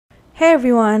Hey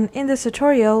everyone, in this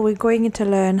tutorial we're going to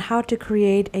learn how to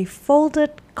create a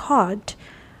folded card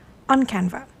on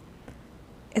Canva.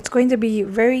 It's going to be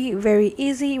very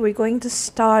easy. We're going to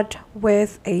start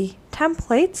with a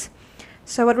template.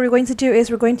 So what we're going to do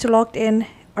is we're going to log in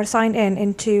or sign in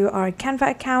into our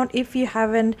Canva account. If you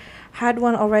haven't had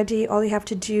one already, all you have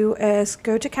to do is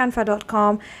go to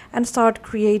canva.com and start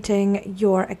creating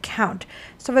your account.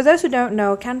 So for those who don't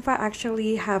know, Canva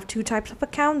actually have two types of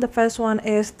account. The first one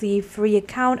is the free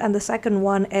account and the second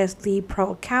one is the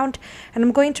pro account. And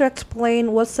I'm going to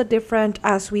explain what's the difference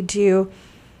as we do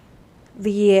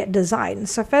the design.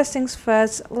 So first things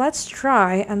first, let's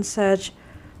try and search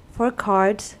for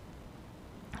cards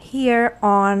here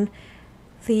on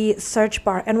the search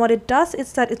bar, and what it does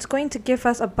is that it's going to give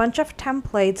us a bunch of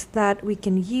templates that we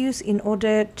can use in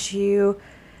order to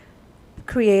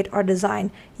create our design.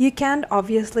 You can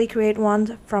obviously create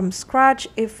one from scratch.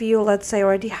 If you, let's say,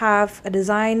 already have a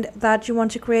design that you want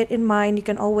to create in mind, you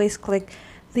can always click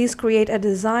this create a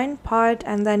design part,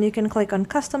 and then you can click on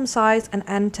custom size and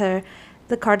enter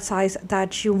the card size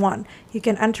that you want. You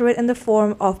can enter it in the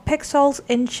form of pixels,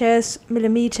 inches,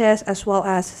 millimeters, as well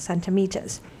as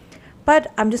centimeters.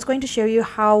 But I'm just going to show you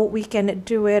how we can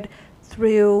do it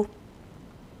through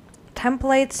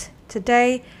templates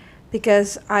today,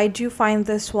 because I do find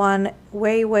this one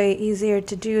way easier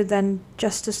to do than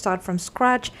just to start from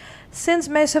scratch, since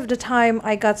most of the time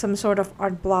I got some sort of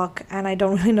art block and I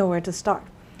don't really know where to start.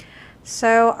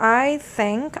 So I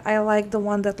think I like the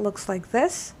one that looks like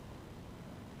this.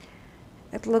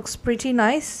 It looks pretty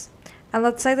nice. And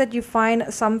let's say that you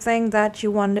find something that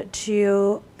you want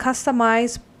to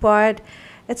customize, but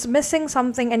it's missing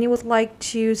something and you would like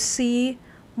to see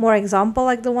more example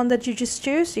like the one that you just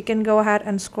choose. You can go ahead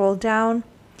and scroll down,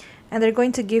 and they're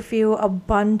going to give you a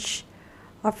bunch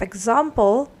of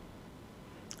example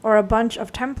or a bunch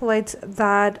of templates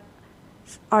that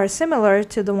are similar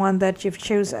to the one that you've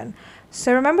chosen.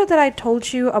 So remember that I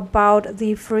told you about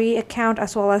the free account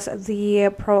as well as the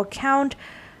pro account.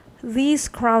 These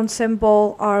crown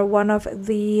symbol are one of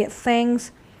the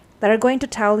things that are going to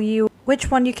tell you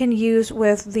which one you can use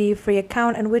with the free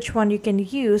account and which one you can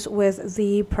use with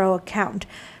the pro account.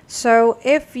 So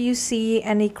if you see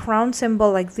any crown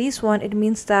symbol like this one, it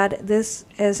means that this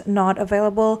is not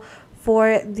available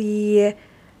for the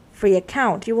free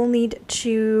account. You will need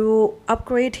to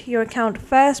upgrade your account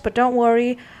first, but don't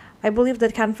worry. I believe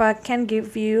that Canva can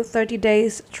give you 30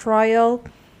 days trial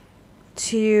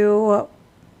to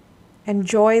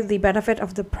enjoy the benefit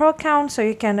of the pro account, so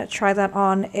you can try that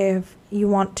on if you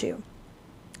want to.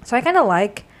 So I kind of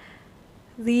like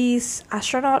these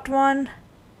astronaut one.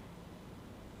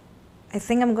 I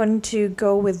think I'm going to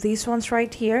go with these ones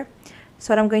right here.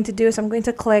 So what I'm going to do is I'm going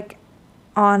to click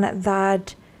on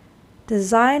that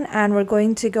design, and we're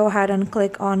going to go ahead and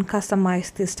click on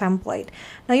customize this template.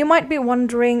 Now you might be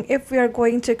wondering, if we are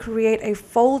going to create a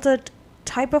folded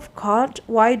type of card,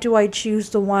 why do I choose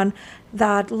the one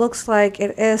that looks like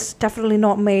it is definitely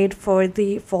not made for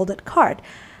the folded card?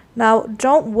 Now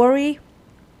don't worry,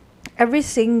 every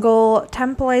single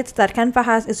template that Canva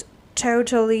has is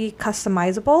totally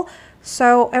customizable,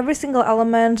 so every single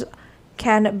element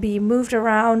can be moved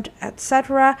around,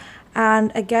 etc.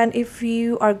 And again, if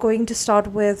you are going to start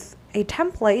with a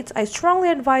template, I strongly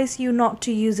advise you not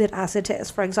to use it as it is.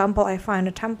 For example, I find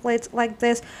a template like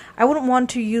this, I wouldn't want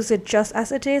to use it just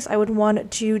as it is. I would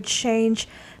want to change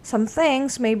some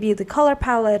things, maybe the color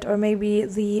palette or maybe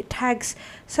the text,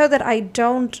 so that I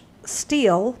don't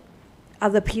steal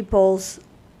other people's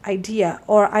idea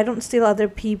or I don't steal other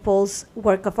people's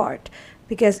work of art.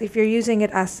 Because if you're using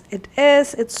it as it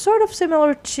is, it's sort of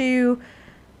similar to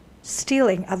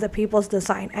stealing other people's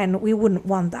design, and we wouldn't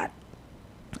want that.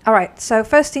 All right, so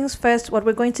first things first, what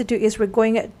we're going to do is we're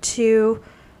going to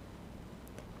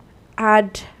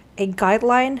add a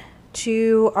guideline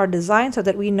to our design so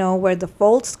that we know where the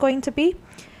fold's going to be.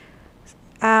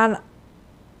 And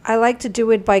I like to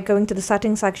do it by going to the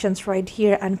settings sections right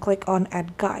here and click on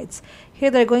add guides.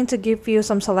 Here they're going to give you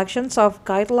some selections of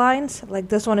guidelines, like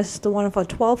this one is the one for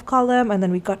 12 column, and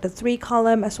then we got the 3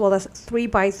 column as well as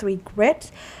 3x3 grid,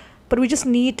 but we just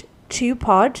need 2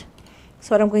 pod.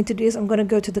 So what I'm going to do is I'm going to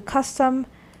go to the custom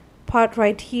part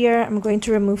right here. I'm going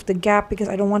to remove the gap because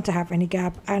I don't want to have any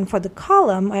gap, and for the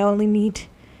column I only need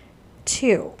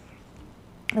 2.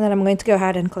 And then I'm going to go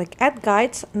ahead and click add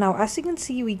guides. Now as you can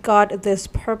see, we got this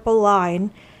purple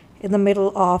line in the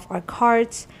middle of our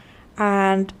cards,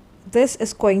 and this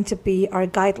is going to be our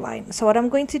guideline. So what I'm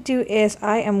going to do is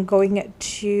I am going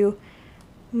to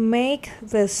make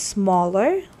this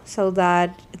smaller so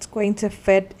that it's going to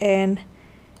fit in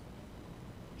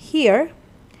here.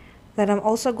 Then I'm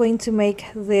also going to make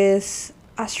this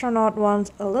astronaut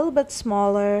ones a little bit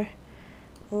smaller,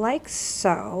 like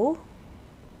so.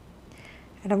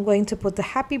 And I'm going to put the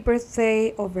happy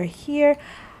birthday over here.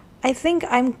 I think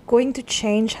I'm going to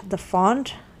change the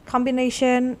font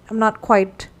combination. I'm not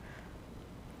quite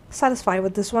satisfied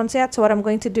with this one yet. So what I'm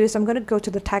going to do is I'm going to go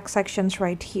to the text sections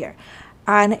right here.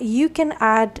 And you can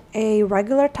add a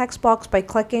regular text box by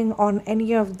clicking on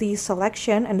any of these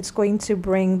selection, and it's going to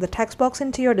bring the text box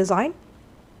into your design.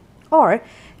 Or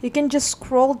you can just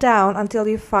scroll down until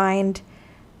you find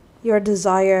your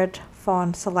desired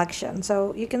font selection.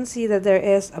 So you can see that there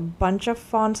is a bunch of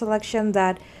font selection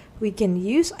that we can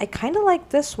use. I kind of like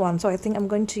this one, so I think I'm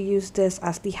going to use this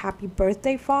as the happy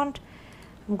birthday font.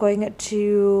 I'm going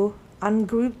to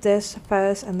ungroup this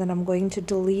first, and then I'm going to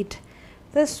delete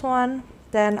this one.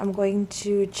 Then I'm going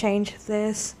to change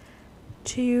this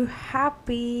to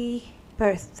happy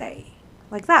birthday,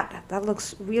 like that. That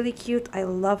looks really cute. I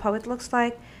love how it looks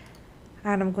like.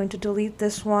 And I'm going to delete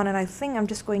this one, and I think I'm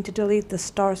just going to delete the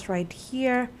stars right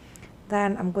here.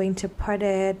 Then I'm going to put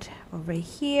it over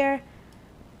here,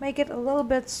 make it a little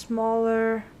bit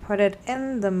smaller, put it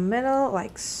in the middle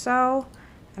like so.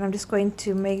 And I'm just going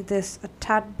to make this a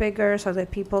tad bigger so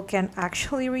that people can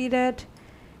actually read it.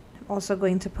 I'm also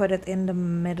going to put it in the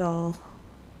middle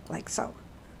like so.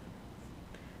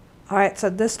 Alright, so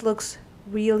this looks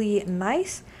really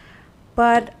nice.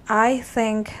 But I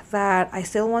think that I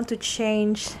still want to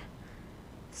change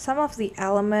some of the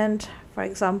element. For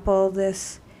example,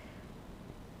 this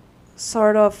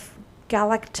sort of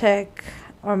galactic,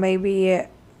 or maybe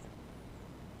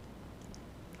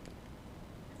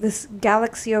this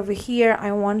galaxy over here.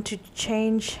 I want to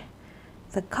change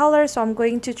the color, so I'm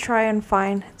going to try and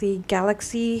find the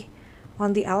galaxy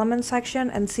on the element section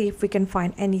and see if we can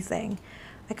find anything.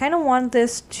 I kind of want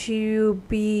this to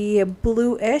be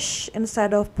bluish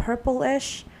instead of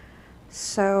purplish,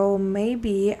 so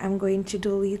maybe I'm going to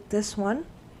delete this one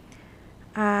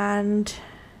and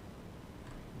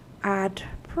add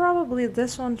probably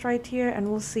this one right here, and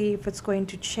we'll see if it's going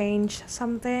to change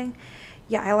something.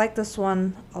 Yeah, I like this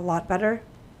one a lot better.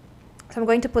 So I'm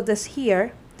going to put this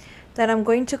here. Then I'm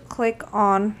going to click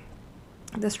on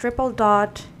this triple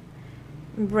dot,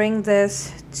 bring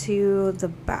this to the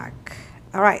back.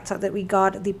 Alright, so that we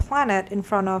got the planet in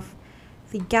front of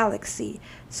the galaxy.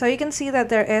 So you can see that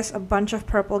there is a bunch of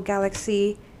purple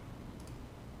galaxy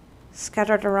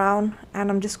scattered around, and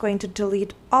I'm just going to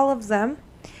delete all of them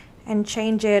and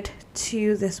change it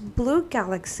to this blue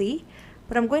galaxy.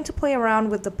 But I'm going to play around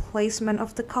with the placement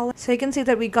of the color. So you can see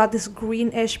that we got this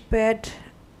greenish bit.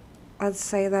 Let's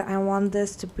say that I want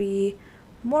this to be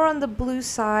more on the blue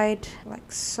side,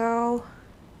 like so.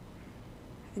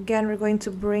 Again, we're going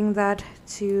to bring that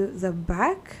to the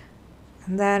back,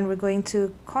 and then we're going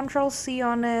to Ctrl+C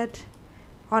on it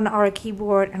on our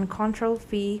keyboard and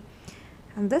Ctrl+V,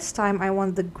 and this time I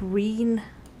want the green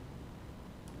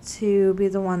to be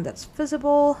the one that's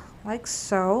visible, like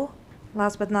so.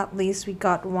 Last but not least, we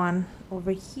got one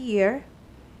over here,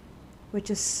 which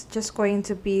is just going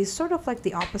to be sort of like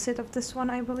the opposite of this one,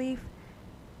 I believe.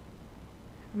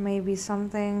 Maybe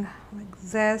something like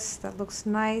this that looks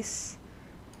nice.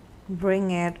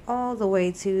 Bring it all the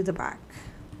way to the back,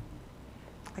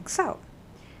 like so.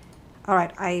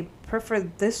 Alright, I prefer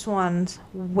this one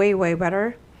way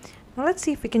better. Now let's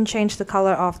see if we can change the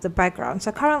color of the background.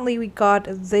 So currently we got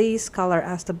this color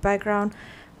as the background.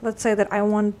 Let's say that I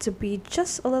want it to be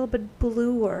just a little bit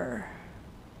bluer,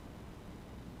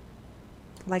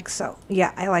 like so.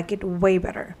 Yeah, I like it way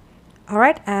better.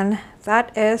 Alright, and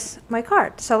that is my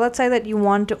card. So let's say that you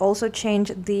want to also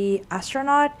change the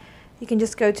astronaut. You can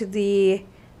just go to the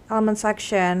element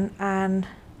section and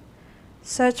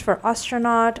search for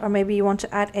astronaut, or maybe you want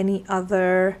to add any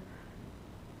other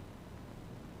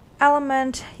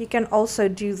element. You can also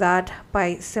do that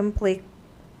by simply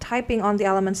typing on the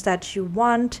elements that you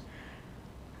want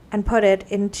and put it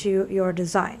into your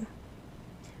design.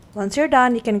 Once you're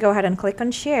done, you can go ahead and click on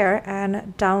share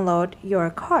and download your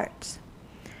cards.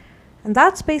 And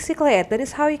that's basically it. That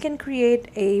is how you can create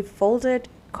a folded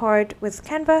card with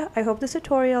Canva. I hope this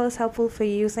tutorial is helpful for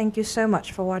you. Thank you so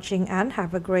much for watching and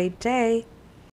have a great day.